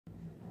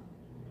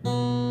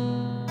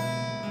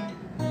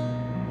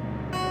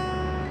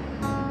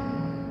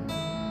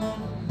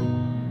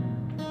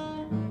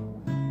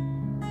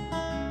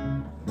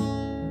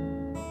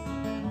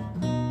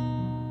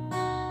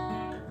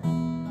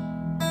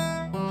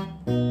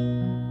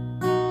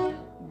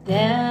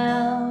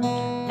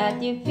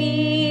your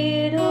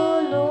feet,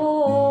 O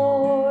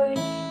Lord,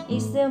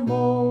 is the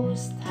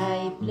most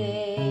high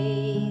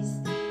place.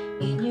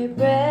 In your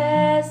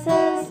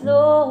presence,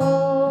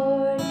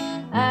 Lord,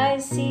 I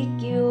seek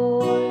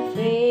your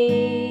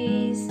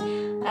face.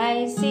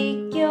 I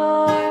seek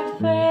your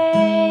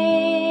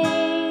face.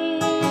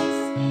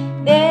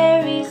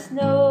 There is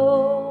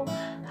no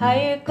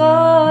higher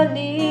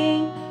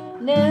calling,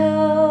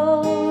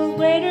 no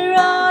greater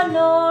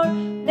honor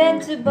than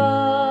to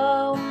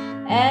bow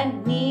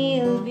and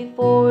kneel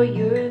before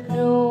your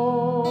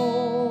throne.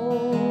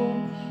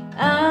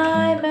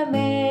 I'm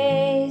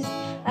amazed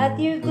at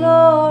your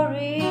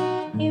glory,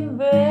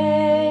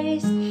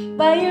 embraced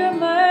by your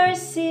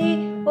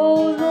mercy,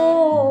 O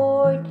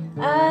Lord.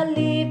 I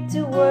live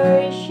to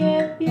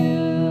worship you.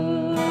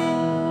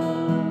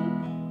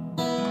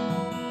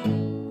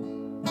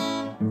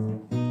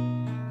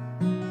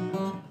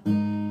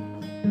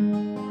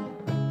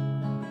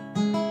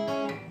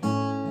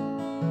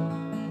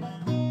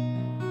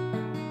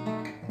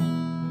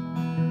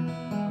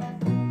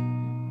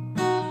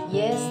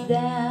 Yes,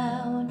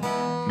 down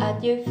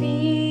at your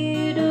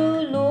feet,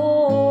 O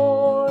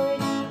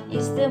Lord,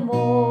 is the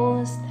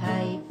most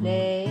high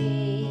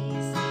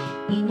place.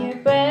 In your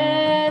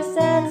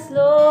presence,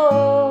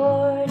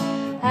 Lord,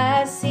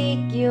 I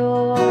seek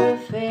your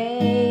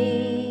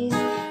face.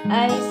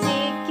 I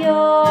seek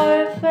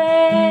your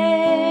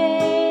face.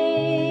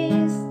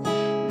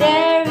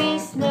 There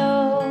is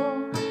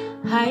no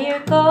higher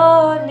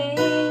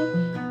calling,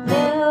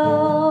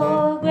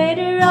 no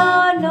greater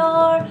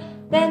honor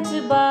than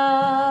to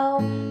bow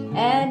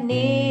and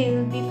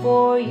kneel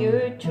before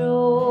your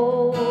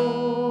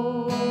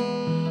throne.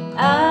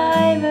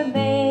 I'm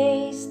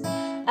amazed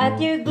at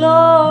your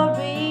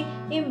glory,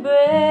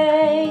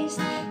 embraced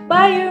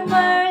by your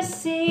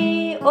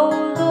mercy, O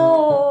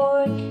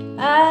Lord.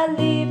 I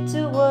live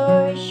to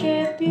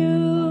worship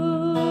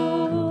you.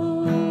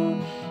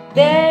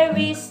 There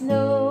is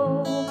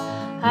no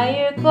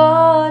higher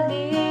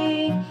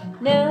calling,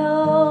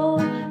 no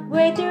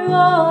greater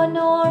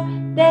honor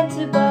than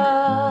to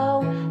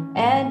bow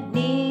and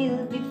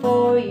kneel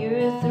before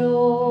your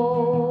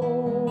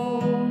throne.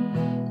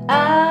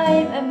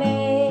 I'm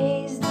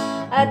amazed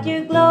at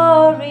your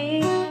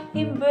glory,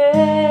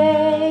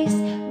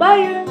 embraced by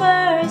your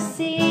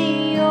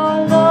mercy,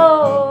 O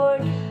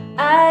Lord.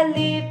 I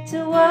live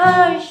to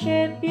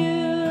worship you.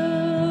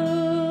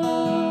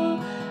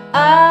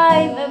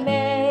 I'm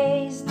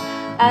amazed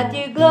at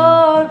your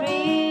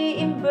glory,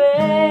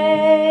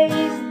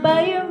 embraced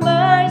by your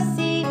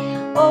mercy,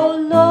 O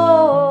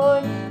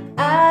Lord.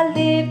 I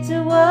live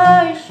to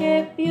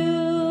worship you.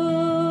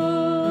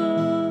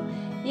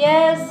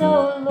 Yes,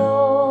 O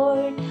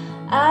Lord,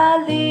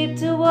 I live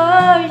to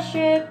worship you.